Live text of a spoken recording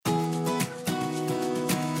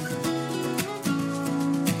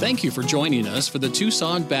Thank you for joining us for the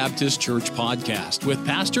Tucson Baptist Church podcast with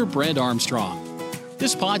Pastor Brent Armstrong.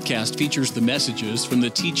 This podcast features the messages from the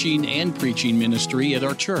teaching and preaching ministry at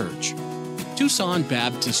our church. Tucson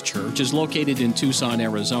Baptist Church is located in Tucson,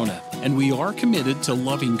 Arizona, and we are committed to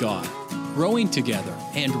loving God, growing together,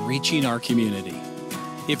 and reaching our community.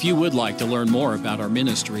 If you would like to learn more about our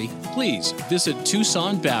ministry, please visit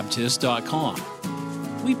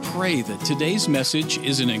TucsonBaptist.com. We pray that today's message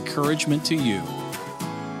is an encouragement to you.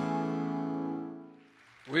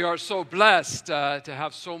 We are so blessed to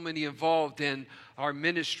have so many involved in our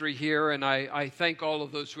ministry here, and I thank all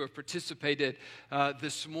of those who have participated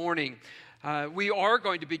this morning. We are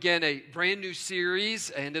going to begin a brand new series,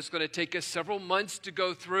 and it's going to take us several months to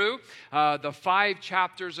go through the 5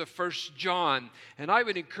 chapters of 1 John. And I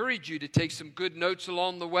would encourage you to take some good notes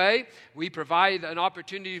along the way. We provide an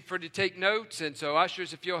opportunity for you to take notes, and so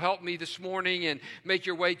ushers, if you'll help me this morning and make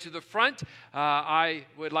your way to the front, I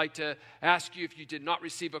would like to ask you, if you did not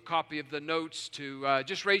receive a copy of the notes, to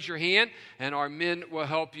just raise your hand, and our men will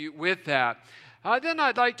help you with that. Then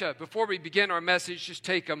I'd like to, before we begin our message, just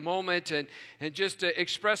take a moment and just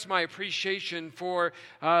express my appreciation for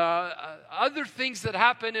other things that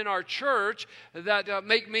happen in our church that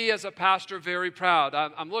make me as a pastor very proud.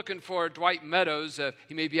 I'm looking for Dwight Meadows.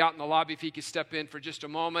 He may be out in the lobby if he could step in for just a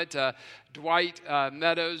moment. Dwight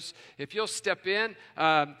Meadows, if you'll step in.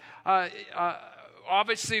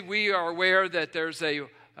 Obviously, we are aware that there's a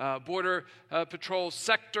Border Patrol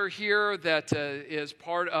sector here that is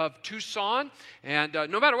part of Tucson. And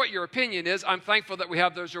no matter what your opinion is, I'm thankful that we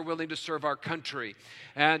have those who are willing to serve our country.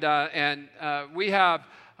 And we have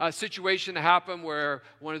a situation happen where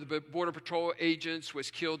one of the Border Patrol agents was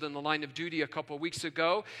killed in the line of duty a couple of weeks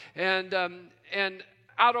ago. And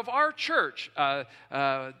out of our church,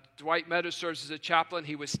 Dwight Meadows serves as a chaplain.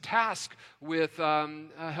 He was tasked with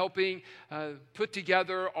helping put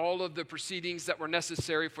together all of the proceedings that were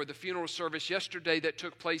necessary for the funeral service yesterday that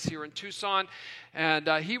took place here in Tucson. And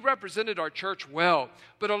he represented our church well.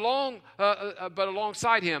 But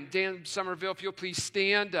alongside him, Dan Somerville, if you'll please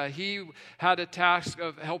stand. He had a task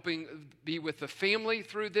of helping be with the family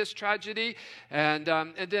through this tragedy. And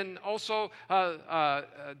then also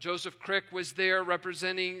Joseph Crick was there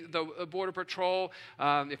representing the Border Patrol.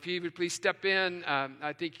 If he would please step in,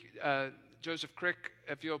 I think Joseph Crick,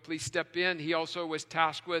 if you'll please step in. He also was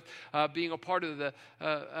tasked with being a part of the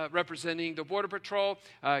representing the Border Patrol.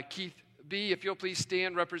 Keith B., if you'll please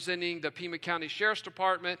stand, representing the Pima County Sheriff's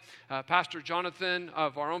Department. Pastor Jonathan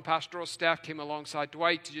of our own pastoral staff came alongside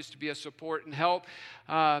Dwight to be a support and help.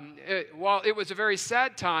 While it was a very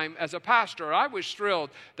sad time as a pastor, I was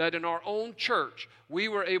thrilled that in our own church we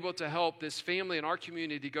were able to help this family and our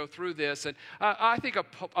community go through this. And I think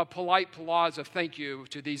a polite applause of thank you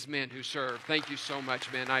to these men who serve. Thank you so much,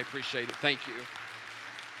 men. I appreciate it. Thank you.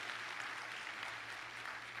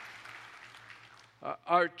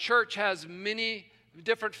 Our church has many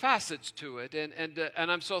different facets to it, and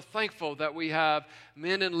I'm so thankful that we have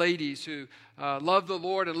men and ladies who love the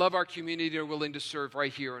Lord and love our community and are willing to serve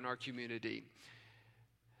right here in our community.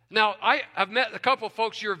 Now, I've met a couple of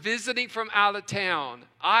folks you're visiting from out of town.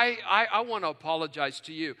 I want to apologize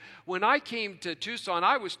to you. When I came to Tucson,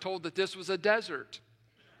 I was told that this was a desert.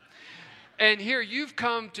 And here you've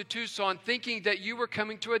come to Tucson thinking that you were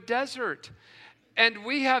coming to a desert. And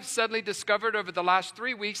we have suddenly discovered over the last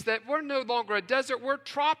 3 weeks that we're no longer a desert, we're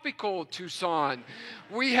tropical Tucson.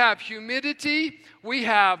 We have humidity, we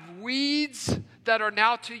have weeds that are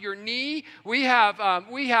now to your knee, we have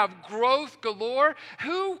growth galore.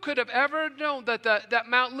 Who could have ever known that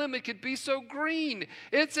Mount Lemmon could be so green?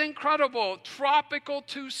 It's incredible, tropical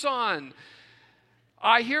Tucson.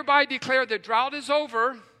 I hereby declare the drought is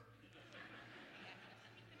over.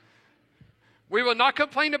 We will not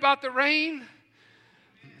complain about the rain,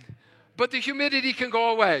 but the humidity can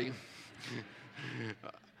go away.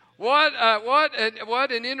 What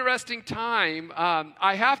an interesting time.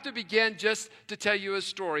 I have to begin just to tell you a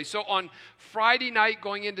story. So on Friday night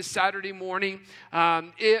going into Saturday morning,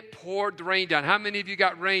 it poured the rain down. How many of you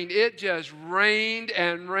got rain? It just rained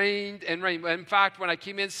and rained and rained. In fact, when I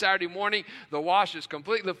came in Saturday morning, the wash is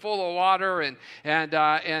completely full of water, and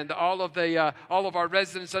all of our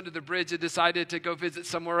residents under the bridge had decided to go visit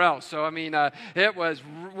somewhere else. So it was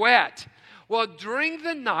wet. Well, during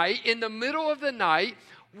the night, in the middle of the night,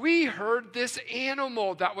 we heard this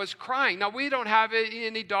animal that was crying. Now, we don't have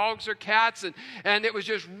any dogs or cats, and it was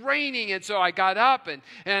just raining, and so I got up,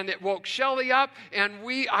 and it woke Shelley up, and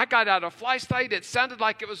I got out a flashlight. It sounded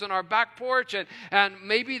like it was on our back porch, and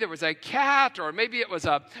maybe there was a cat, or maybe it was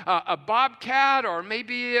a bobcat, or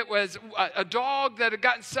maybe it was a dog that had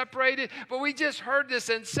gotten separated, but we just heard this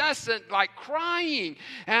incessant, like, crying,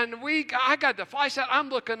 and I got the flashlight. I'm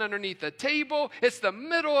looking underneath the table. It's the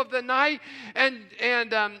middle of the night, and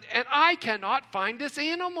I cannot find this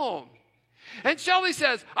animal. And Shelley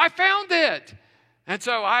says, I found it. And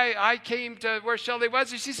so I came to where Shelley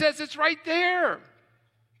was, and she says, it's right there.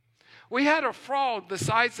 We had a frog the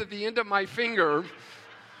size of the end of my finger.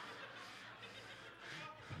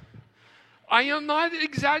 I am not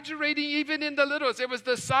exaggerating even in the littlest. It was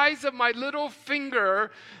the size of my little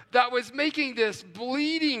finger that was making this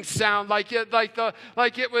bleeding sound, like it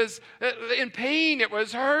was in pain. It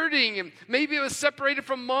was hurting, and maybe it was separated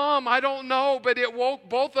from Mom. I don't know, but it woke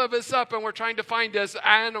both of us up, and we're trying to find this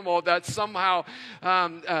animal that somehow.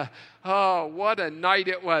 Oh, what a night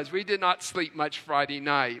it was! We did not sleep much Friday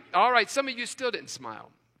night. All right, some of you still didn't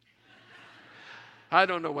smile. I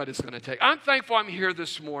don't know what it's going to take. I'm thankful I'm here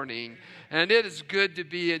this morning, and it is good to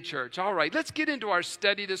be in church. All right, let's get into our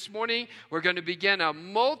study this morning. We're going to begin a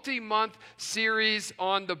multi-month series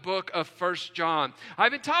on the book of 1 John.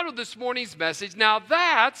 I've entitled this morning's message, Now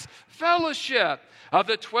That's Fellowship. Of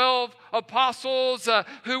the 12 apostles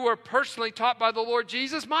who were personally taught by the Lord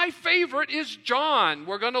Jesus, my favorite is John.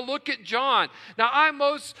 We're going to look at John. Now, I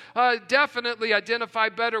most definitely identify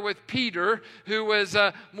better with Peter, who was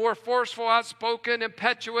more forceful, outspoken,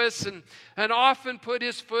 impetuous, and often put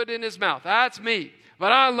his foot in his mouth. That's me.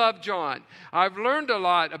 But I love John. I've learned a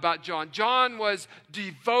lot about John. John was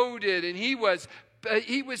devoted, and he was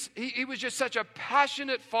just such a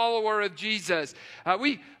passionate follower of Jesus.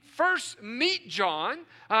 We first meet John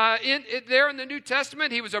there in the New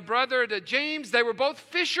Testament. He was a brother to James. They were both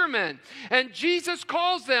fishermen. And Jesus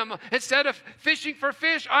calls them, instead of fishing for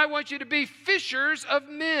fish, I want you to be fishers of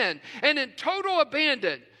men. And in total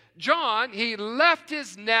abandon, John, he left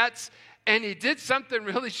his nets and he did something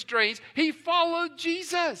really strange. He followed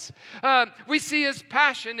Jesus. We see his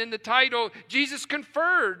passion in the title. Jesus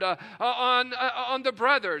conferred on the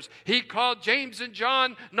brothers. He called James and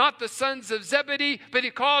John not the sons of Zebedee, but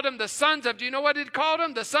he called them the sons of, do you know what he called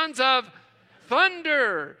them? The sons of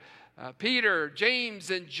thunder. Peter,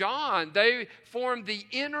 James, and John, they formed the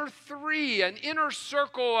inner three, an inner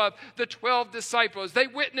circle of the 12 disciples. They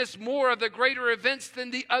witnessed more of the greater events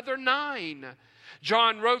than the other 9.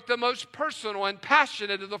 John wrote the most personal and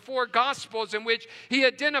passionate of the 4 Gospels, in which he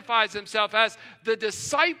identifies himself as the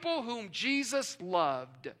disciple whom Jesus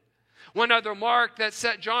loved. One other mark that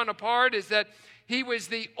set John apart is that he was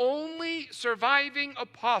the only surviving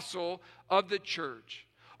apostle of the church.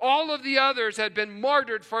 All of the others had been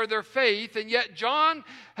martyred for their faith, and yet John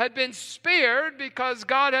had been spared because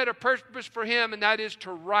God had a purpose for him, and that is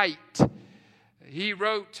to write. He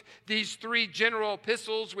wrote these 3 general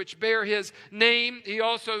epistles which bear his name. He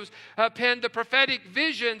also penned the prophetic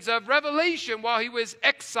visions of Revelation while he was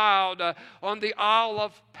exiled on the Isle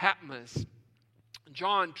of Patmos.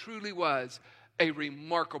 John truly was a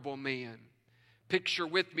remarkable man. Picture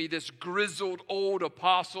with me this grizzled old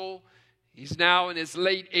apostle. He's now in his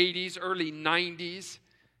late 80s, early 90s.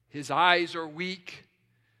 His eyes are weak.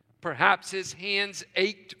 Perhaps his hands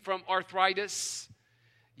ached from arthritis.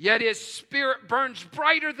 Yet his spirit burns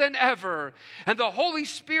brighter than ever. And the Holy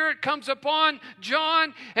Spirit comes upon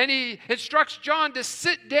John, and he instructs John to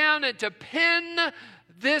sit down and to pen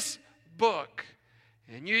this book.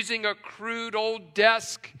 And using a crude old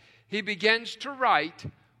desk, he begins to write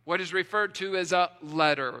what is referred to as a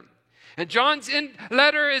letter. And John's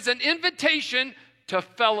letter is an invitation to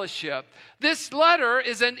fellowship. This letter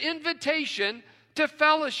is an invitation to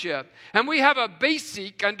fellowship. And we have a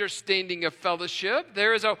basic understanding of fellowship.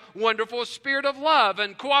 There is a wonderful spirit of love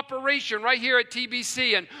and cooperation right here at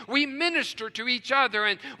TBC. And we minister to each other,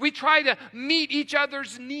 and we try to meet each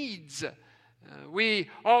other's needs. We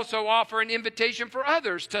also offer an invitation for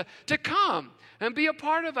others to come and be a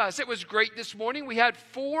part of us. It was great this morning. We had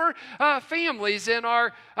 4 families in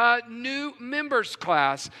our new members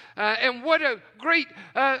class. And what a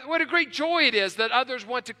great joy it is that others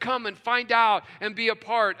want to come and find out and be a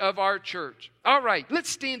part of our church. All right, let's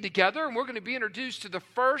stand together, and we're going to be introduced to the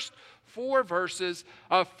first 4 verses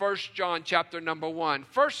of 1 John chapter number 1.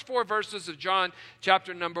 First 4 verses of John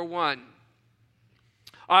chapter number 1.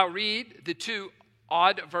 I'll read the 2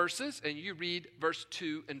 odd verses, and you read verse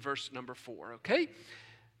 2 and verse number 4, okay?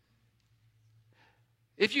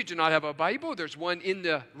 If you do not have a Bible, there's one in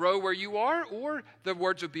the row where you are, or the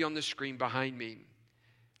words will be on the screen behind me.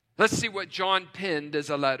 Let's see what John penned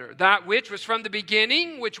as a letter. That which was from the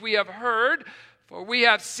beginning, which we have heard, for we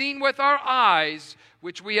have seen with our eyes,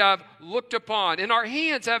 which we have looked upon, and our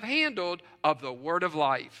hands have handled of the word of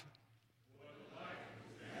life.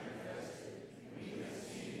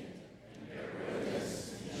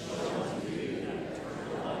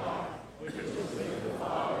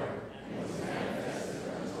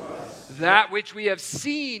 That which we have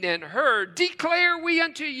seen and heard declare we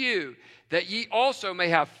unto you, that ye also may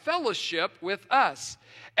have fellowship with us.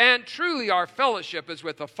 And truly our fellowship is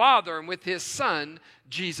with the Father and with his Son,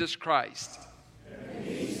 Jesus Christ. And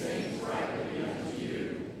these things write we unto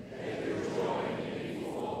you, that your joy may be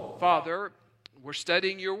full. Father, we're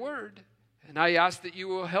studying your word, and I ask that you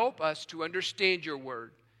will help us to understand your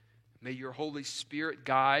word. May your Holy Spirit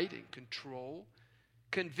guide and control,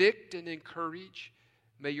 convict and encourage.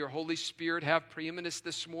 May your Holy Spirit have preeminence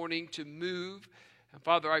this morning to move. And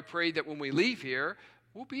Father, I pray that when we leave here,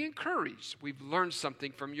 we'll be encouraged. We've learned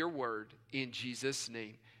something from your word in Jesus'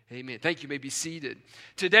 name. Amen. Thank you. You may be seated.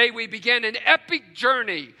 Today we begin an epic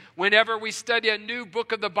journey whenever we study a new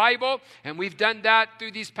book of the Bible, and we've done that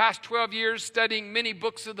through these past 12 years studying many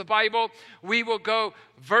books of the Bible. We will go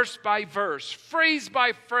verse by verse, phrase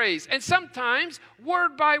by phrase, and sometimes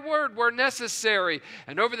word by word where necessary.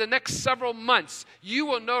 And over the next several months, you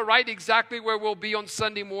will know right exactly where we'll be on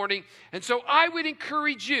Sunday morning. And so I would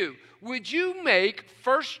encourage you, would you make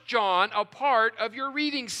 1 John a part of your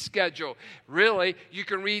reading schedule? Really, you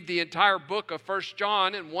can read the entire book of 1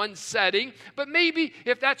 John in one setting, but maybe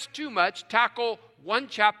if that's too much, tackle one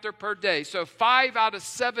chapter per day. So 5 out of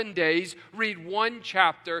 7 days, read one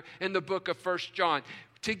chapter in the book of 1 John.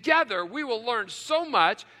 Together, we will learn so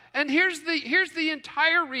much. And here's the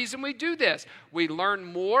entire reason we do this. We learn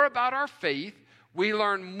more about our faith. We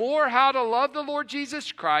learn more how to love the Lord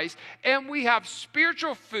Jesus Christ, and we have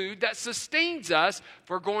spiritual food that sustains us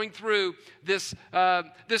for going through this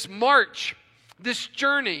march, this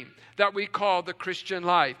journey that we call the Christian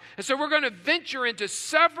life. And so we're going to venture into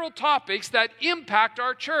several topics that impact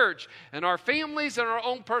our church and our families and our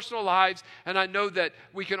own personal lives, and I know that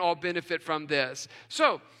we can all benefit from this.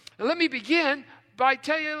 So let me begin by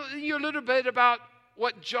telling you a little bit about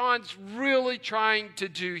what John's really trying to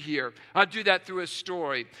do here. I'll do that through a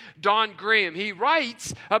story. Don Graham, he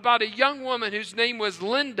writes about a young woman whose name was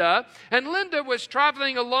Linda, and Linda was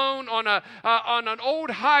traveling alone on an old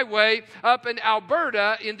highway up in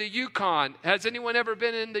Alberta in the Yukon. Has anyone ever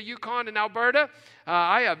been in the Yukon in Alberta?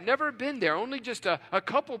 I have never been there, only just a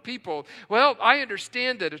couple people. Well, I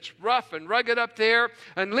understand that it's rough and rugged up there,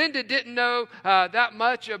 and Linda didn't know that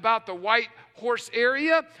much about the White Horse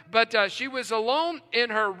area, but she was alone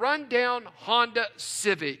in her rundown Honda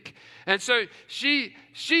Civic. And so she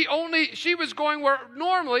was going where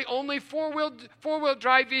normally only four-wheel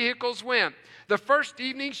drive vehicles went. The first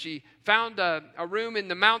evening, she found a room in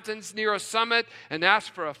the mountains near a summit and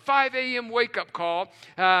asked for a 5 a.m. wake-up call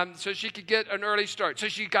so she could get an early start. So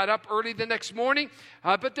she got up early the next morning,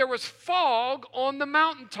 but there was fog on the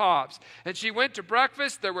mountaintops. And she went to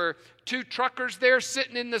breakfast. There were 2 truckers there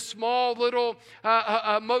sitting in the small little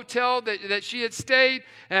motel that she had stayed.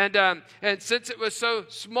 And since it was so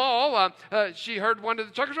small, she heard one of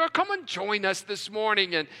the truckers, "Oh, come and join us this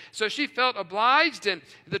morning." And so she felt obliged, and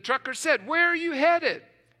the trucker said, "Where are you headed?"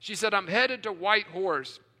 She said, "I'm headed to White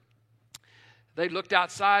Horse." They looked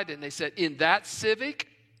outside and they said, "In that Civic?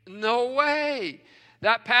 No way.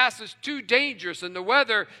 That pass is too dangerous, and the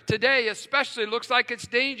weather today especially looks like it's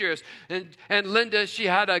dangerous." And Linda, she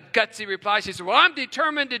had a gutsy reply. She said, "Well, I'm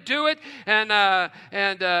determined to do it." And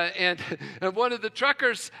one of the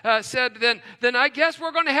truckers said, "Then I guess we're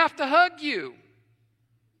going to have to hug you."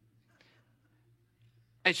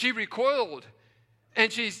 And she recoiled.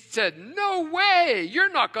 And she said, "No way, you're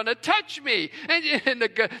not going to touch me." And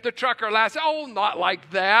the trucker laughed, "Oh, not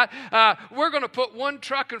like that. We're going to put one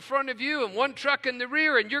truck in front of you and one truck in the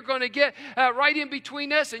rear, and you're going to get right in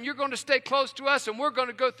between us, and you're going to stay close to us, and we're going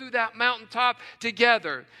to go through that mountaintop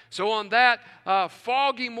together." So on that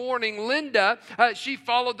foggy morning, Linda, she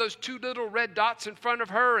followed those 2 little red dots in front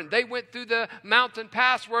of her, and they went through the mountain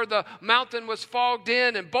pass where the mountain was fogged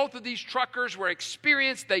in, and both of these truckers were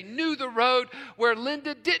experienced. They knew the road where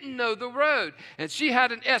Linda didn't know the road. And she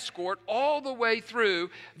had an escort all the way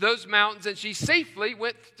through those mountains, and she safely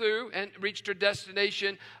went through and reached her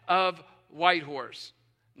destination of White Horse.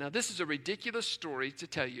 Now, this is a ridiculous story to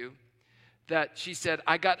tell you that she said,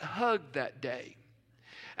 "I got hugged that day."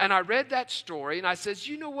 And I read that story, and I said,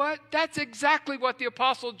 you know what? That's exactly what the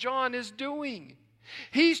Apostle John is doing.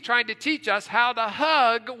 He's trying to teach us how to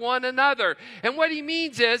hug one another. And what he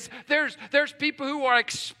means is there's people who are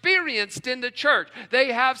experienced in the church.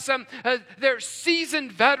 They have some, they're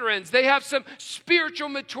seasoned veterans. They have some spiritual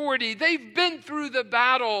maturity. They've been through the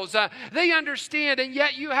battles. They understand. And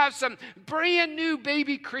yet you have some brand new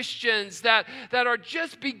baby Christians that are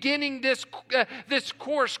just beginning this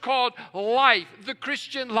course called life, the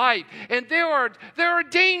Christian life. And there are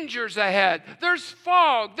dangers ahead. There's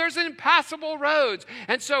fog. There's impassable roads.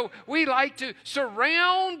 And so we like to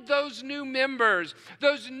surround those new members,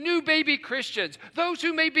 those new baby Christians, those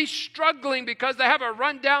who may be struggling because they have a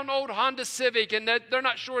rundown old Honda Civic and they're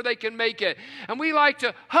not sure they can make it. And we like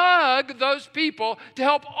to hug those people to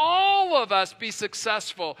help all of us be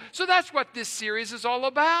successful. So that's what this series is all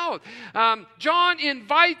about. John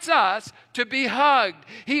invites us to be hugged.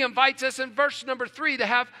 He invites us in verse number 3 to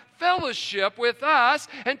have fellowship with us.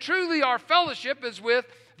 And truly our fellowship is with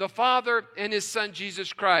the Father and His Son,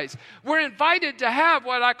 Jesus Christ. We're invited to have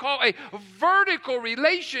what I call a vertical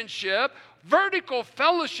relationship, vertical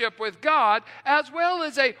fellowship with God, as well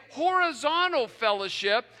as a horizontal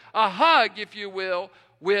fellowship, a hug, if you will,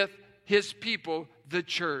 with His people, the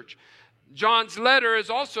church. John's letter is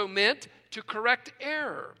also meant to correct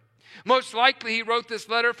error. Most likely he wrote this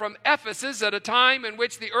letter from Ephesus at a time in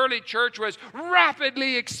which the early church was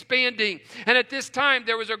rapidly expanding. And at this time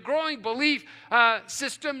there was a growing belief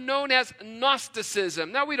system known as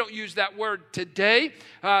Gnosticism. Now we don't use that word today.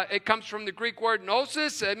 It comes from the Greek word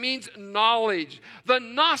gnosis. It means knowledge. The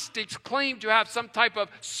Gnostics claimed to have some type of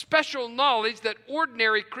special knowledge that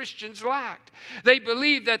ordinary Christians lacked. They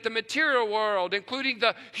believed that the material world, including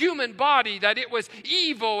the human body, that it was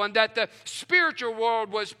evil and that the spiritual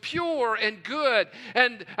world was pure and good.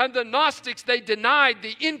 And the Gnostics, they denied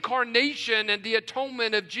the incarnation and the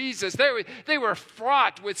atonement of Jesus. They were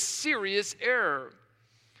fraught with serious error.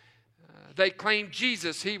 They claimed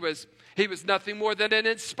Jesus, he was nothing more than an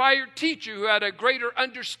inspired teacher who had a greater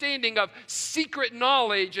understanding of secret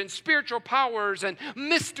knowledge and spiritual powers and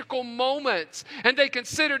mystical moments. And they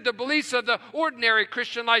considered the beliefs of the ordinary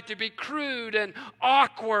Christian life to be crude and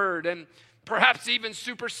awkward and perhaps even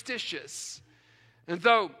superstitious. And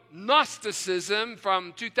though Gnosticism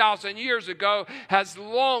from 2,000 years ago has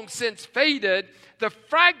long since faded, the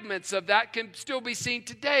fragments of that can still be seen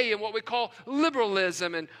today in what we call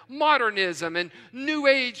liberalism and modernism and New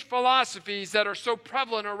Age philosophies that are so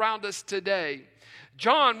prevalent around us today.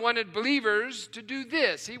 John wanted believers to do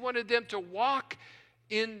this. He wanted them to walk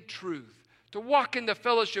in truth, to walk in the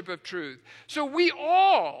fellowship of truth. So we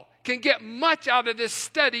all can get much out of this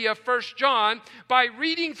study of 1 John by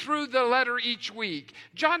reading through the letter each week,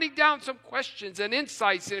 jotting down some questions and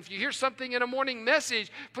insights. And if you hear something in a morning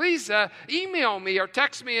message, please email me or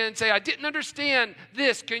text me and say, I didn't understand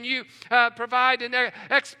this. Can you provide an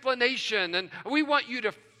explanation? And we want you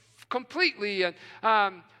to completely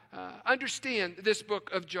understand this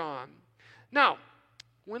book of John. Now,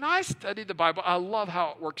 when I study the Bible, I love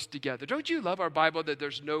how it works together. Don't you love our Bible, that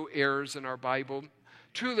there's no errors in our Bible?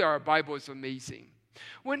 Truly, our Bible is amazing.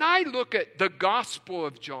 When I look at the Gospel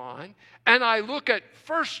of John and I look at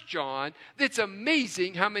 1 John, it's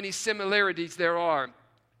amazing how many similarities there are.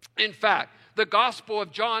 In fact, the Gospel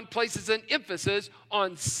of John places an emphasis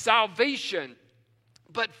on salvation.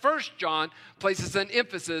 But 1 John places an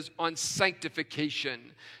emphasis on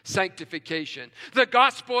sanctification. Sanctification. The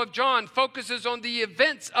Gospel of John focuses on the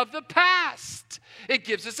events of the past. It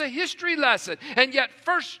gives us a history lesson. And yet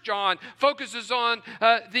 1 John focuses on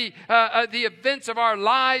the events of our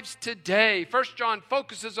lives today. 1 John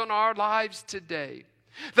focuses on our lives today.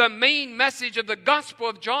 The main message of the Gospel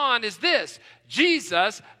of John is this: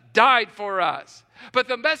 Jesus died for us. But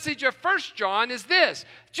the message of 1 John is this: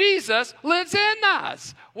 Jesus lives in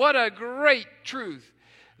us. What a great truth.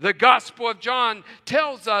 The Gospel of John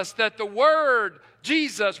tells us that the Word,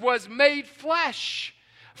 Jesus, was made flesh.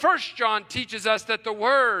 1 John teaches us that the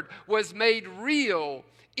Word was made real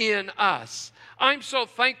in us. I'm so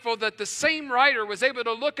thankful that the same writer was able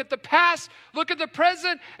to look at the past, look at the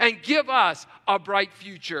present, and give us a bright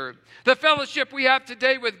future. The fellowship we have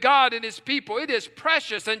today with God and His people, it is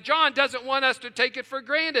precious, and John doesn't want us to take it for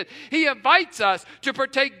granted. He invites us to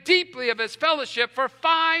partake deeply of His fellowship for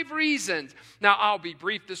 5 reasons. Now, I'll be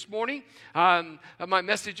brief this morning. My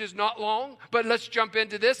message is not long, but let's jump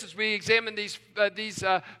into this as we examine these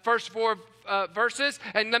first 4 verses,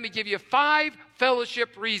 and let me give you 5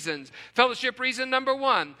 fellowship reasons. Fellowship reason number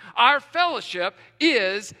 1, our fellowship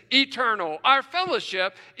is eternal. Our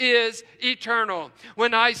fellowship is eternal.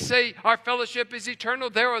 When I say our fellowship is eternal,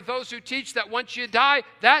 there are those who teach that once you die,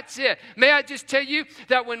 that's it. May I just tell you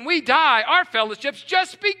that when we die, our fellowship's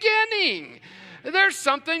just beginning. There's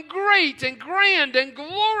something great and grand and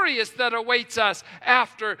glorious that awaits us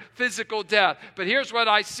after physical death. But here's what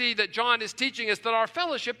I see that John is teaching us, that our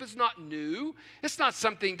fellowship is not new. It's not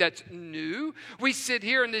something that's new. We sit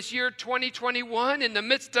here in this year 2021 in the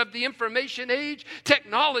midst of the information age.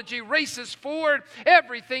 Technology races forward.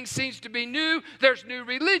 Everything seems to be new. There's new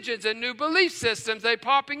religions and new belief systems. They're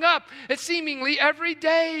popping up. It's seemingly every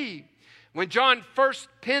day. When John first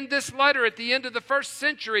penned this letter at the end of the first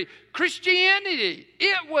century, Christianity,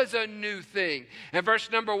 it was a new thing. In verse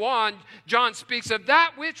number 1, John speaks of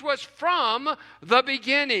that which was from the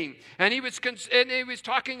beginning. And he was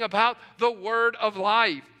talking about the word of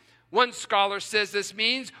life. One scholar says this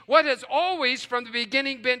means what has always from the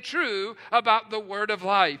beginning been true about the word of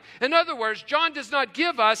life. In other words, John does not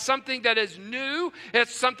give us something that is new.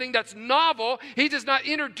 It's something that's novel. He does not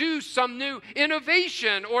introduce some new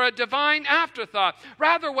innovation or a divine afterthought.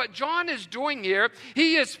 Rather, what John is doing here,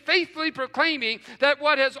 he is faithfully proclaiming that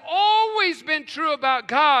what has always been true about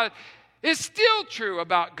God is still true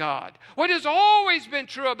about God. What has always been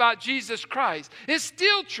true about Jesus Christ is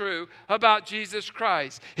still true about Jesus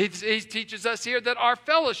Christ. He teaches us here that our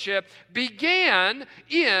fellowship began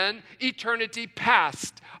in eternity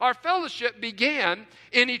past. Our fellowship began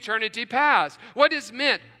in eternity past. What is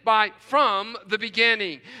meant by from the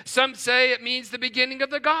beginning? Some say it means the beginning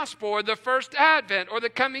of the gospel, or the first advent, or the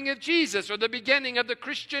coming of Jesus, or the beginning of the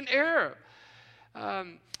Christian era.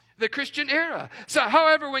 The Christian era. So,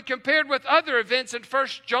 however, when compared with other events in 1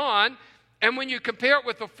 John, and when you compare it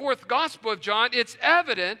with the fourth gospel of John, it's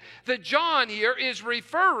evident that John here is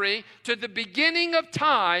referring to the beginning of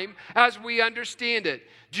time as we understand it.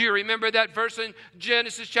 Do you remember that verse in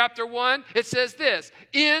Genesis chapter 1? It says this,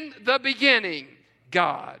 in the beginning,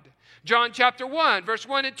 God. John chapter 1, verse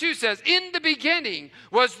 1 and 2 says, in the beginning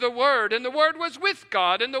was the Word, and the Word was with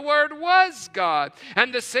God, and the Word was God,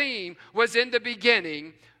 and the same was in the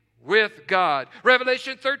beginning with God.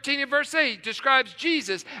 Revelation 13 and verse 8 describes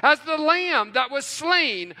Jesus as the Lamb that was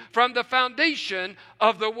slain from the foundation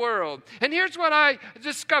of the world. And here's what I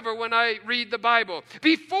discover when I read the Bible.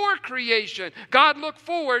 Before creation, God looked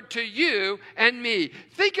forward to you and me.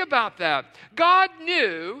 Think about that. God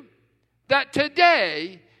knew that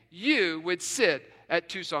today you would sit at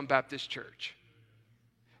Tucson Baptist Church.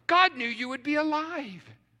 God knew you would be alive.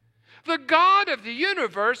 The God of the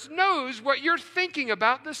universe knows what you're thinking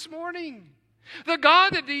about this morning. The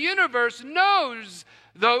God of the universe knows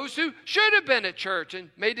those who should have been at church and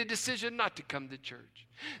made a decision not to come to church.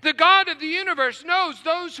 The God of the universe knows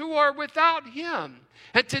those who are without Him.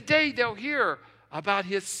 And today they'll hear about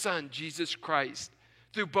His Son, Jesus Christ,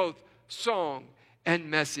 through both song and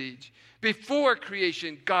message. Before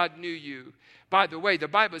creation, God knew you. By the way, the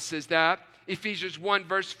Bible says that, Ephesians 1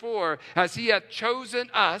 verse 4, as He hath chosen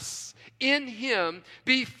us in Him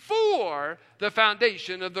before the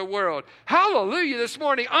foundation of the world. Hallelujah this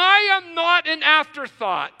morning. I am not an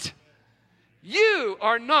afterthought. You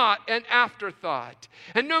are not an afterthought.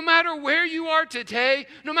 And no matter where you are today,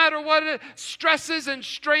 no matter what stresses and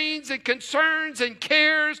strains and concerns and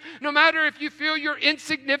cares, no matter if you feel you're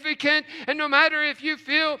insignificant, and no matter if you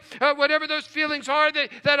feel whatever those feelings are,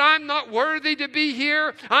 that I'm not worthy to be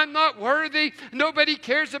here, I'm not worthy, nobody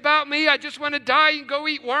cares about me, I just want to die and go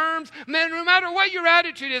eat worms. Man, no matter what your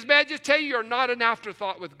attitude is, man, I just tell you, you're not an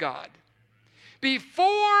afterthought with God.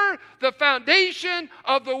 Before the foundation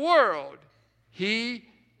of the world, He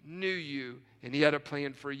knew you, and He had a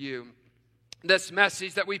plan for you. This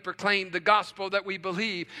message that we proclaim, the gospel that we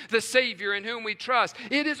believe, the Savior in whom we trust,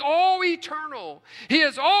 it is all eternal. He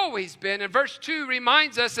has always been. And verse 2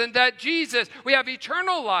 reminds us in that Jesus, we have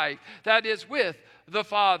eternal life that is with the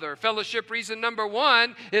Father. Fellowship reason number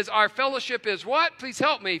 1 is our fellowship is what? Please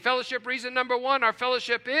help me. Fellowship reason number 1, our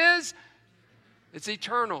fellowship is? It's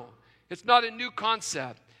eternal. It's not a new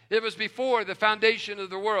concept. It was before the foundation of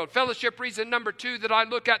the world. Fellowship reason number 2 that I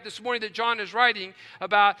look at this morning that John is writing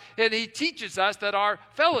about, and he teaches us that our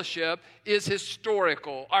fellowship is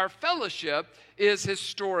historical. Our fellowship is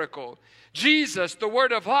historical. Jesus, the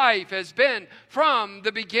Word of life, has been from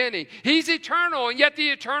the beginning. He's eternal, and yet the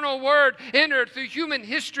eternal Word entered through human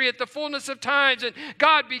history at the fullness of times, and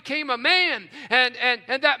God became a man, and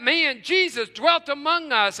that man, Jesus, dwelt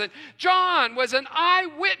among us, and John was an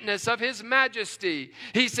eyewitness of His majesty.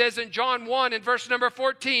 He says in John 1 in verse number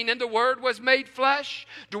 14, and the Word was made flesh,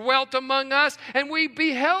 dwelt among us, and we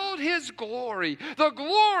beheld His glory, the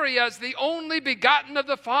glory as the only begotten of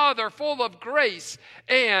the Father, full of grace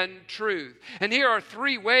and truth. truth. And here are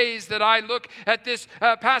three ways that I look at this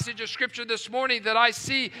passage of Scripture this morning that I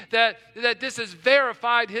see that this is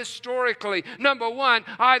verified historically. Number one,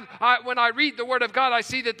 when I read the Word of God, I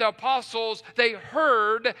see that the apostles, they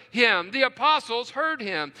heard him. The apostles heard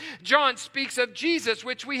him. John speaks of Jesus,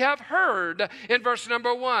 which we have heard in verse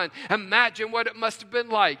number 1. Imagine what it must have been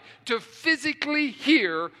like to physically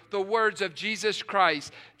hear the words of Jesus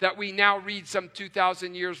Christ that we now read some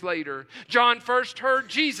 2,000 years later. John first heard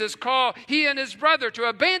Jesus call he and his brother to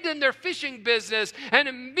abandon their fishing business and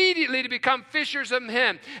immediately to become fishers of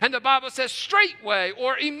men. And the Bible says straightway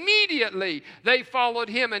or immediately they followed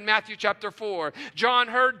him in Matthew chapter 4. John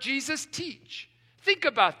heard Jesus teach. Think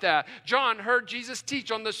about that. John heard Jesus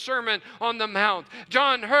teach on the Sermon on the Mount.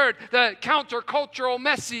 John heard the countercultural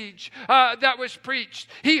message that was preached.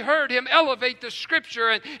 He heard him elevate the Scripture,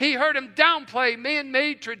 and he heard him downplay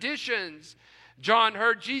man-made traditions. John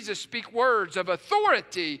heard Jesus speak words of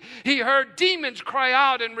authority. He heard demons cry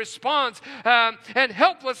out in response and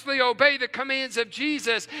helplessly obey the commands of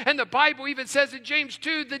Jesus. And the Bible even says in James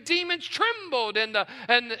 2, the demons trembled in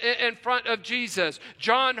front of Jesus.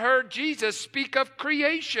 John heard Jesus speak of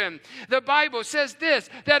creation. The Bible says this,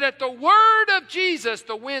 that at the word of Jesus,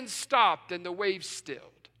 the wind stopped and the waves stilled.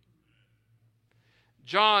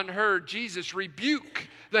 John heard Jesus rebuke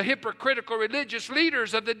the hypocritical religious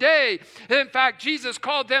leaders of the day. In fact, Jesus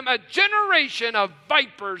called them a generation of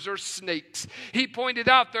vipers or snakes. He pointed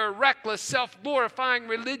out their reckless, self-glorifying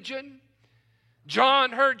religion.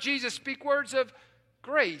 John heard Jesus speak words of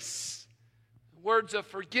grace, words of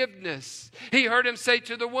forgiveness. He heard him say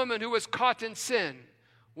to the woman who was caught in sin,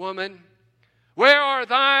 "Woman, where are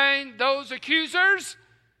those accusers?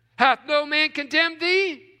 Hath no man condemned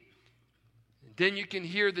thee?" And then you can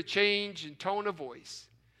hear the change in tone of voice.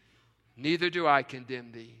 "Neither do I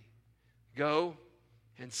condemn thee. Go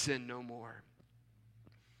and sin no more."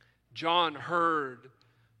 John heard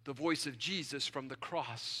the voice of Jesus from the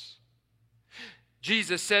cross.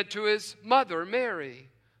 Jesus said to his mother, Mary,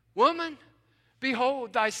 "Woman,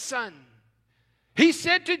 behold thy son." He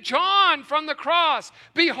said to John from the cross,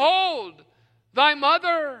 "Behold thy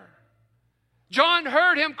mother." John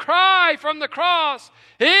heard him cry from the cross,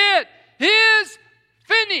 "It is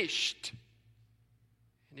finished."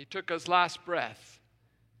 And he took his last breath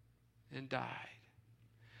and died.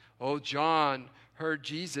 Oh, John heard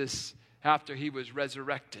Jesus after he was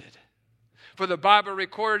resurrected. For the Bible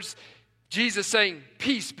records Jesus saying,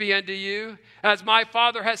 "Peace be unto you. As my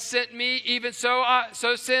Father has sent me, even so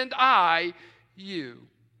send I you."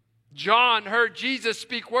 John heard Jesus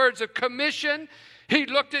speak words of commission. He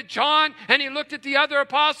looked at John and he looked at the other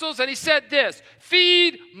apostles and he said this,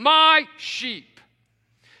 "Feed my sheep."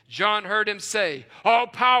 John heard him say, "All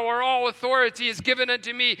power, all authority is given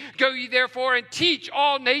unto me. Go ye therefore and teach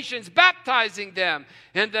all nations, baptizing them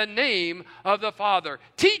in the name of the Father."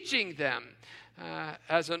 Teaching them.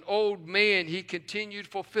 As an old man, he continued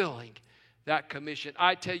fulfilling that commission.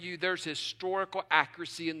 I tell you, there's historical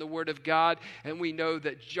accuracy in the Word of God, and we know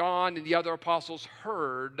that John and the other apostles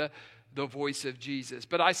heard the voice of Jesus.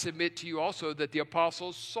 But I submit to you also that the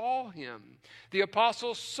apostles saw him. The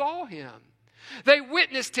apostles saw him. They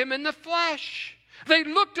witnessed him in the flesh. They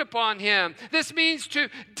looked upon him. This means to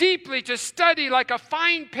deeply to study like a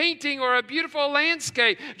fine painting or a beautiful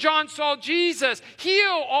landscape. John saw Jesus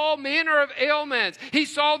heal all manner of ailments. He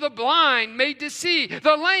saw the blind made to see,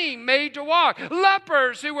 the lame made to walk,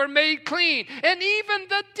 lepers who were made clean, and even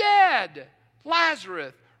the dead,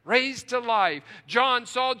 Lazarus, raised to life. John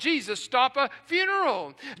saw Jesus stop a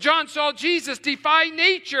funeral. John saw Jesus defy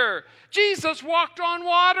nature. Jesus walked on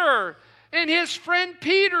water. And his friend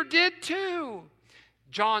Peter did too.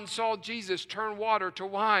 John saw Jesus turn water to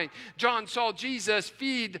wine. John saw Jesus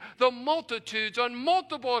feed the multitudes on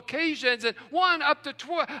multiple occasions. And one up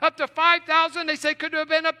to 5,000, they say could have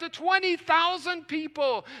been up to 20,000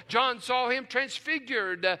 people. John saw him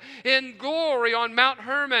transfigured in glory on Mount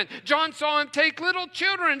Hermon. John saw him take little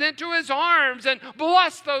children into his arms and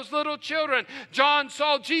bless those little children. John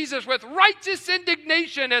saw Jesus with righteous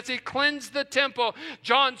indignation as he cleansed the temple.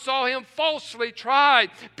 John saw him falsely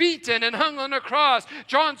tried, beaten, and hung on a cross.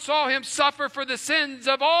 John saw him suffer for the sins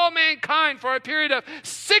of all mankind for a period of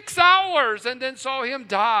 6 hours and then saw him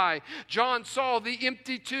die. John saw the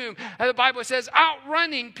empty tomb. And the Bible says,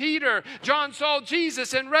 outrunning Peter. John saw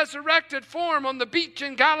Jesus in resurrected form on the beach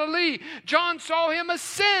in Galilee. John saw him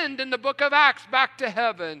ascend in the book of Acts back to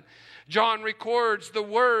heaven. John records the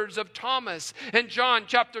words of Thomas in John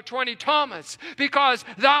chapter 20. Thomas, because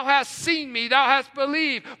thou hast seen me, thou hast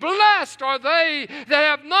believed. Blessed are they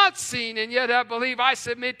that have not seen and yet have believed. I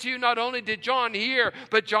submit to you, not only did John hear,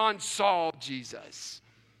 but John saw Jesus.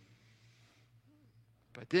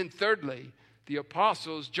 But then thirdly, the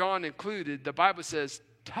apostles, John included, the Bible says,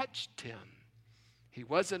 touched him. He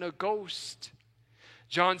wasn't a ghost.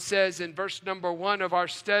 John says in verse number 1 of our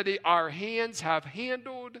study, our hands have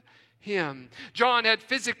handled him. John had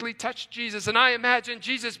physically touched Jesus, and I imagine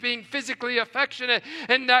Jesus being physically affectionate.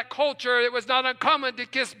 In that culture, it was not uncommon to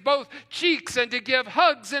kiss both cheeks and to give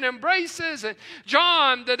hugs and embraces. And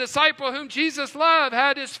John, the disciple whom Jesus loved,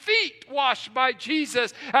 had his feet washed by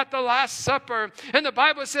Jesus at the Last Supper. And the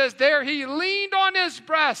Bible says there he leaned on his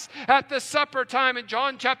breast at the supper time in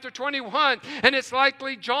John chapter 21. And it's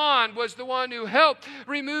likely John was the one who helped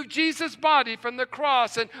remove Jesus' body from the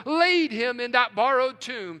cross and laid him in that borrowed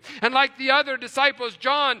tomb. And like the other disciples,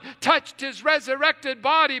 John touched his resurrected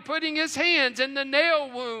body, putting his hands in the nail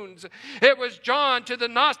wounds. It was John to the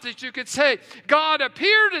Gnostics who could say, God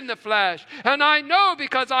appeared in the flesh, and I know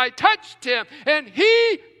because I touched him, and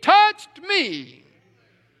he touched me.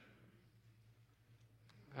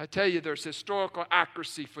 I tell you, there's historical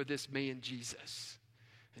accuracy for this man, Jesus.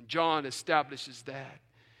 And John establishes that.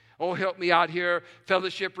 Oh, help me out here.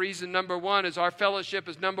 Fellowship reason number 1 is our fellowship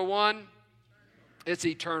is number 1. It's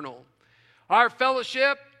eternal. Our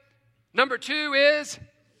fellowship, number 2, is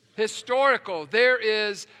historical. There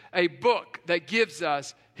is a book that gives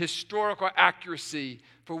us historical accuracy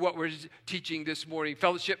for what we're teaching this morning.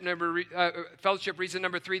 Fellowship reason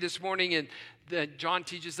number 3 this morning, and then John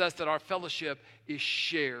teaches us that our fellowship is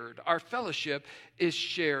shared. Our fellowship is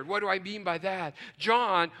shared. What do I mean by that?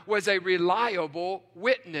 John was a reliable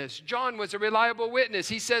witness. John was a reliable witness.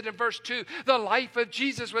 He said in verse 2, the life of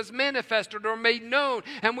Jesus was manifested or made known,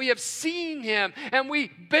 and we have seen him, and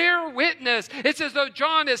we bear witness. It's as though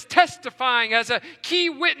John is testifying as a key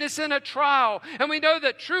witness in a trial. And we know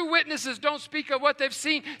that true witnesses don't speak of what they've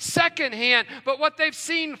seen secondhand, but what they've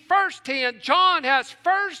seen firsthand. John has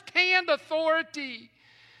firsthand authority.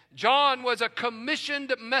 John was a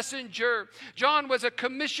commissioned messenger. John was a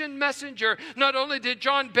commissioned messenger. Not only did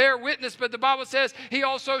John bear witness, but the Bible says he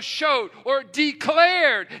also showed or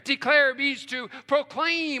declared. Declare means to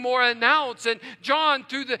proclaim or announce. And John,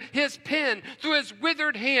 through his pen, through his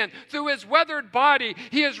withered hand, through his weathered body,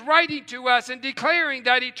 he is writing to us and declaring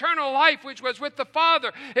that eternal life which was with the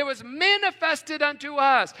Father, it was manifested unto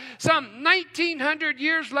us. Some 1900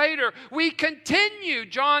 years later, we continue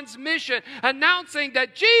John's mission, announcing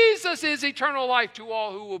that Jesus is eternal life to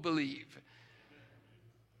all who will believe.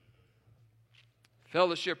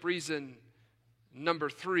 Fellowship reason number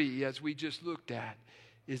 3, as we just looked at,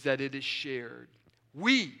 is that it is shared.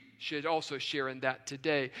 We should also share in that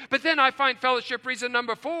today. But then I find fellowship reason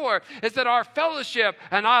number 4 is that our fellowship,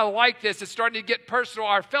 and I like this, it's starting to get personal,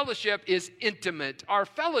 our fellowship is intimate. Our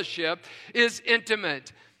fellowship is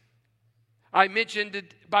intimate. I mentioned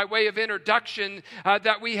it by way of introduction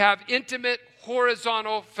that we have intimate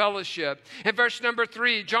horizontal fellowship. In verse number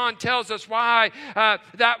 3, John tells us why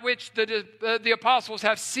that which the apostles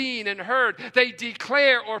have seen and heard, they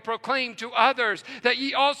declare or proclaim to others, that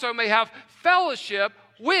ye also may have fellowship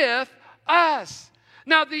with us.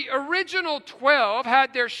 Now, the original 12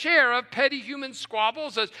 had their share of petty human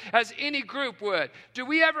squabbles, as any group would. Do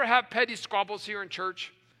we ever have petty squabbles here in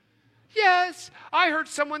church? Yes. I heard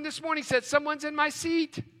someone this morning said, someone's in my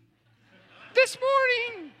seat. This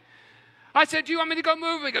morning. I said, do you want me to go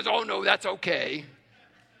move? He goes, oh no, that's okay.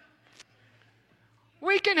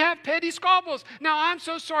 We can have petty squabbles. Now, I'm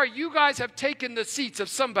so sorry. You guys have taken the seats of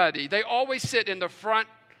somebody. They always sit in the front.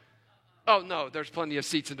 Oh no, there's plenty of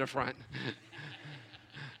seats in the front.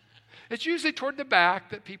 It's usually toward the back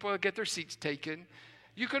that people get their seats taken.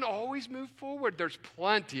 You can always move forward. There's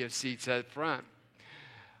plenty of seats at front.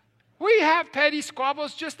 We have petty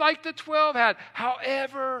squabbles just like the 12 had.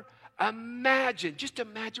 However, just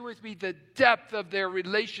imagine with me the depth of their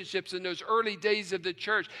relationships in those early days of the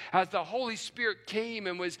church as the Holy Spirit came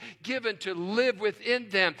and was given to live within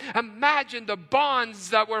them. Imagine the bonds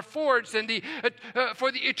that were forged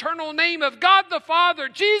for the eternal name of God the Father,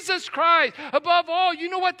 Jesus Christ. Above all, you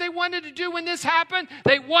know what they wanted to do when this happened?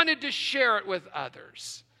 They wanted to share it with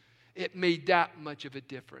others. It made that much of a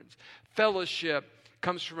difference. Fellowship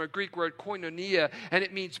comes from a Greek word koinonia, and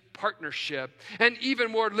it means partnership. And even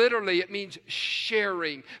more literally, it means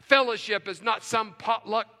sharing. Fellowship is not some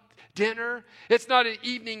potluck dinner. It's not an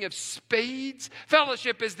evening of spades.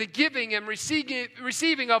 Fellowship is the giving and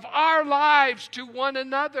receiving of our lives to one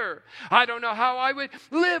another. I don't know how I would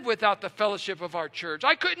live without the fellowship of our church.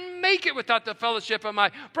 I couldn't make it without the fellowship of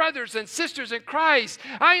my brothers and sisters in Christ.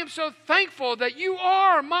 I am so thankful that you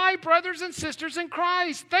are my brothers and sisters in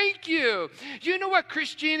Christ. Thank you. You know what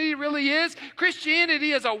Christianity really is?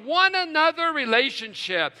 Christianity is a one another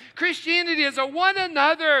relationship. Christianity is a one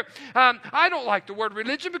another. I don't like the word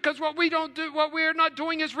religion because what we don't do, what we are not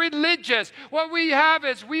doing is religious. What we have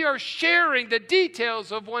is we are sharing the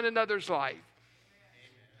details of one another's life.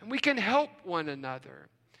 And we can help one another.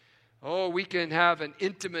 Oh, we can have an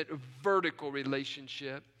intimate vertical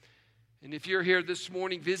relationship. And if you're here this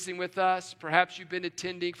morning visiting with us, perhaps you've been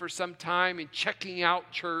attending for some time and checking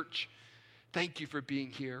out church, thank you for being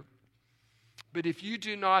here. But if you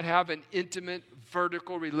do not have an intimate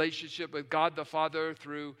vertical relationship with God the Father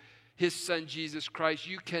through His Son Jesus Christ,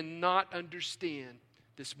 you cannot understand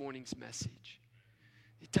this morning's message.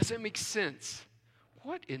 It doesn't make sense.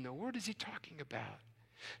 What in the world is he talking about?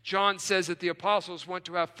 John says that the apostles want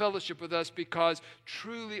to have fellowship with us because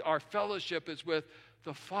truly our fellowship is with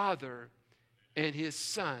the Father and His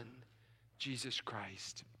Son, Jesus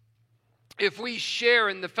Christ. If we share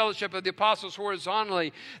in the fellowship of the apostles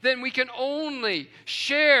horizontally, then we can only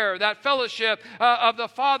share that fellowship of the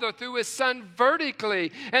Father through His Son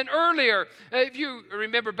vertically. And earlier, if you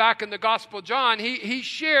remember back in the Gospel of John, he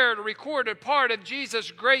shared a recorded part of Jesus'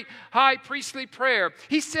 great high priestly prayer.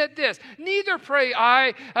 He said this, "Neither pray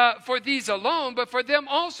I for these alone, but for them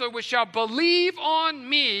also which shall believe on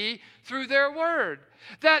me through their word,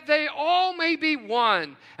 that they all may be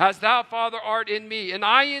one, as thou, Father, art in me, and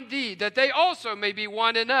I in thee, that they also may be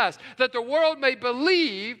one in us, that the world may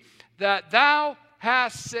believe that thou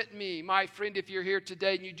hast sent me." My friend, if you're here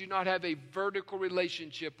today and you do not have a vertical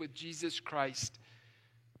relationship with Jesus Christ,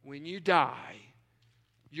 when you die,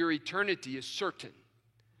 your eternity is certain,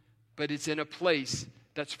 but it's in a place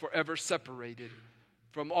that's forever separated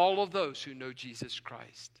from all of those who know Jesus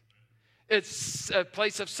Christ. It's a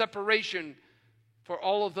place of separation for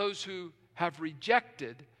all of those who have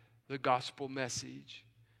rejected the gospel message.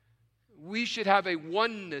 We should have a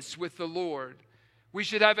oneness with the Lord. We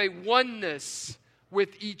should have a oneness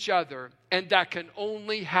with each other, and that can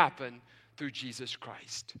only happen through Jesus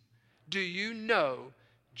Christ. Do you know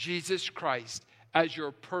Jesus Christ as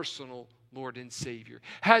your personal Lord and Savior?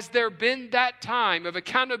 Has there been that time of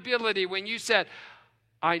accountability when you said,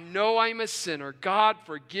 "I know I'm a sinner. God,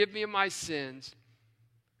 forgive me of my sins.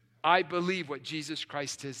 I believe what Jesus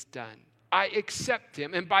Christ has done. I accept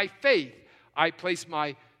Him, and by faith, I place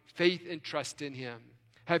my faith and trust in Him."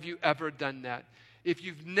 Have you ever done that? If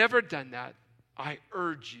you've never done that, I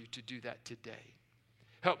urge you to do that today.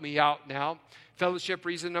 Help me out now. Fellowship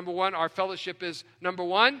reason number one. Our fellowship is, number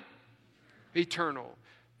one, eternal.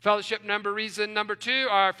 Fellowship reason number two.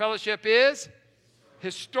 Our fellowship is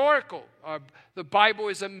historical. The Bible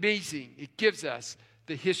is amazing. It gives us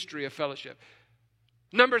the history of fellowship.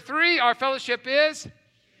 Number three, our fellowship is?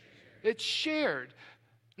 It's shared.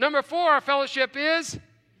 Number four, our fellowship is?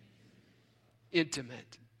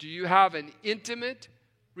 Intimate. Do you have an intimate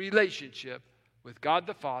relationship with God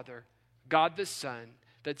the Father, God the Son,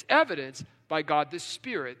 that's evidenced by God the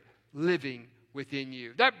Spirit living within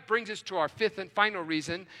you? That brings us to our fifth and final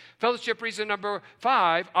reason. Fellowship reason number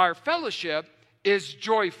five, our fellowship is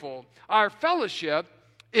joyful. Our fellowship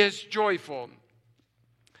is joyful.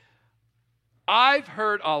 I've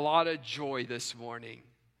heard a lot of joy this morning.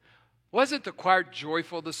 Wasn't the choir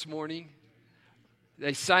joyful this morning?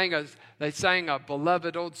 They sang a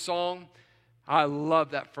beloved old song. I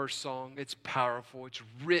love that first song. It's powerful. It's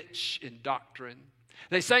rich in doctrine.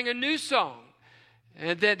 They sang a new song.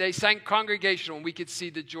 And then they sang congregational, and we could see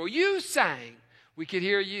the joy. You sang. We could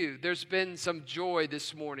hear you. There's been some joy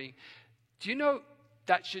this morning. Do you know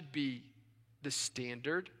that should be the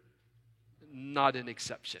standard, not an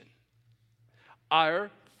exception?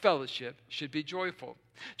 Our fellowship should be joyful.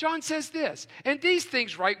 John says this, "And these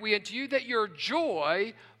things write we unto you, that your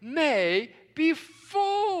joy may be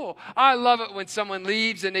full." I love it when someone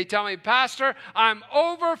leaves and they tell me, "Pastor, I'm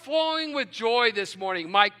overflowing with joy this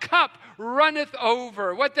morning. My cup runneth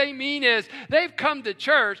over." What they mean is they've come to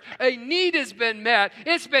church, a need has been met.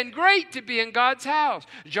 It's been great to be in God's house.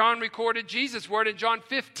 John recorded Jesus' word in John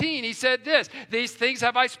 15. He said this, "These things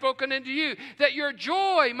have I spoken unto you, that your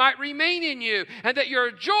joy might remain in you, and that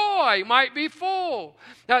your joy might be full."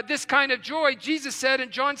 Now, this kind of joy, Jesus said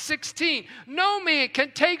in John 16, no man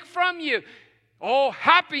can take from you. Oh,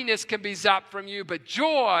 happiness can be zapped from you, but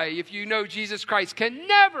joy, if you know Jesus Christ, can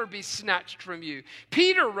never be snatched from you.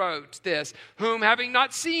 Peter wrote this, "Whom having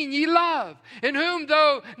not seen ye love, in whom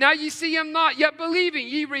though now ye see Him not, yet believing,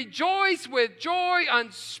 ye rejoice with joy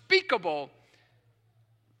unspeakable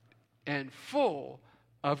and full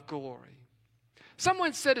of glory."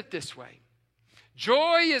 Someone said it this way,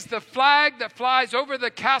 "Joy is the flag that flies over the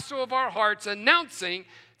castle of our hearts, announcing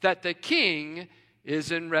that the King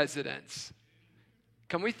is in residence."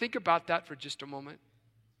 Can we think about that for just a moment?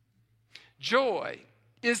 Joy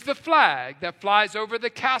is the flag that flies over the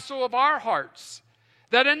castle of our hearts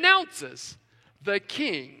that announces the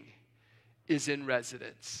King is in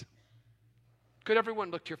residence. Could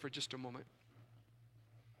everyone look here for just a moment?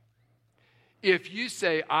 If you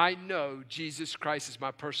say, I know Jesus Christ is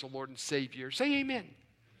my personal Lord and Savior, say amen. Amen.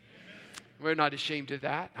 We're not ashamed of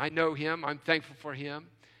that. I know him. I'm thankful for him.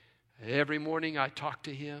 Every morning I talk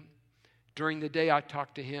to him. During the day I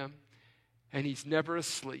talk to him. And he's never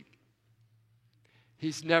asleep.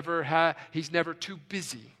 He's never too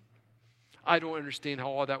busy. I don't understand how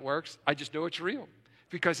all that works. I just know it's real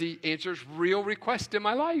because he answers real requests in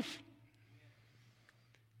my life.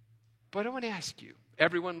 But I want to ask you,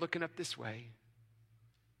 everyone looking up this way,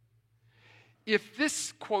 if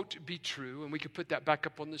this quote be true, and we could put that back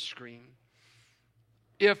up on the screen,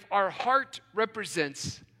 if our heart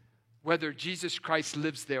represents whether Jesus Christ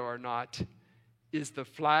lives there or not, is the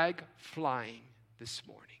flag flying this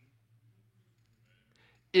morning?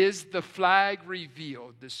 Is the flag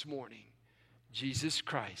revealed this morning? Jesus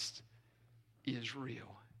Christ is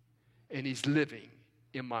real, and he's living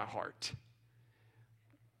in my heart.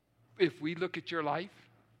 If we look at your life,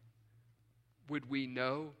 would we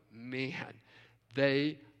know, man,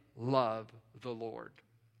 they love the Lord?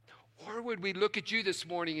 Or would we look at you this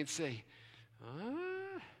morning and say,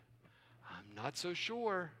 I'm not so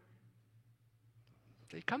sure.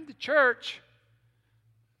 They come to church.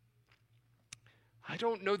 I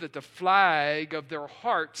don't know that the flag of their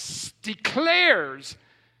hearts declares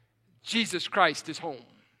Jesus Christ is home.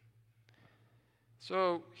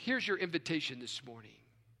 So here's your invitation this morning.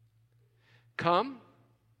 Come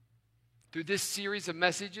through this series of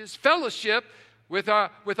messages, fellowship with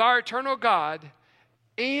our eternal God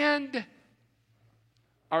and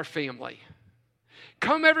our family.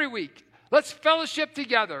 Come every week. Let's fellowship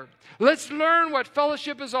together. Let's learn what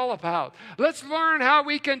fellowship is all about. Let's learn how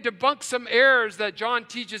we can debunk some errors that John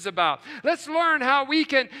teaches about. Let's learn how we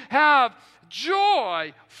can have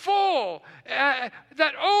joy full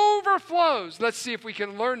that overflows. Let's see if we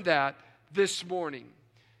can learn that this morning.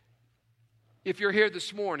 If you're here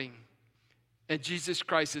this morning and Jesus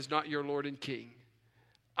Christ is not your Lord and King,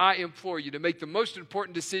 I implore you to make the most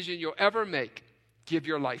important decision you'll ever make. Give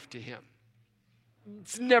your life to him.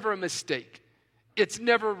 It's never a mistake. It's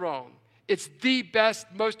never wrong. It's the best,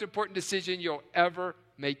 most important decision you'll ever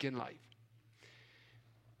make in life.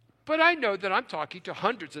 But I know that I'm talking to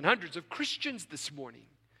hundreds and hundreds of Christians this morning.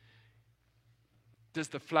 Does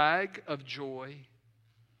the flag of joy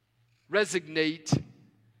resonate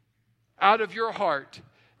out of your heart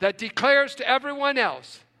that declares to everyone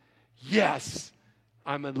else, yes,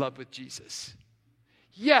 I'm in love with Jesus.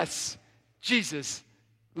 Yes, Jesus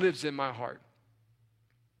lives in my heart.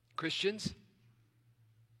 Christians,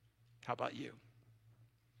 how about you?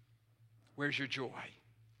 Where's your joy?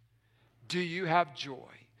 Do you have joy?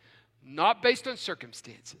 Not based on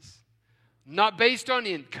circumstances, not based on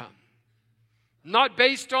income, not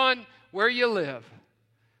based on where you live,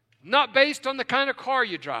 not based on the kind of car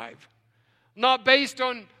you drive, not based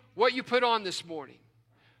on what you put on this morning,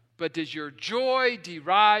 but does your joy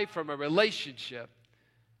derive from a relationship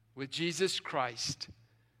with Jesus Christ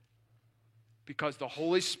because the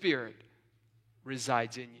Holy Spirit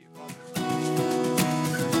resides in you?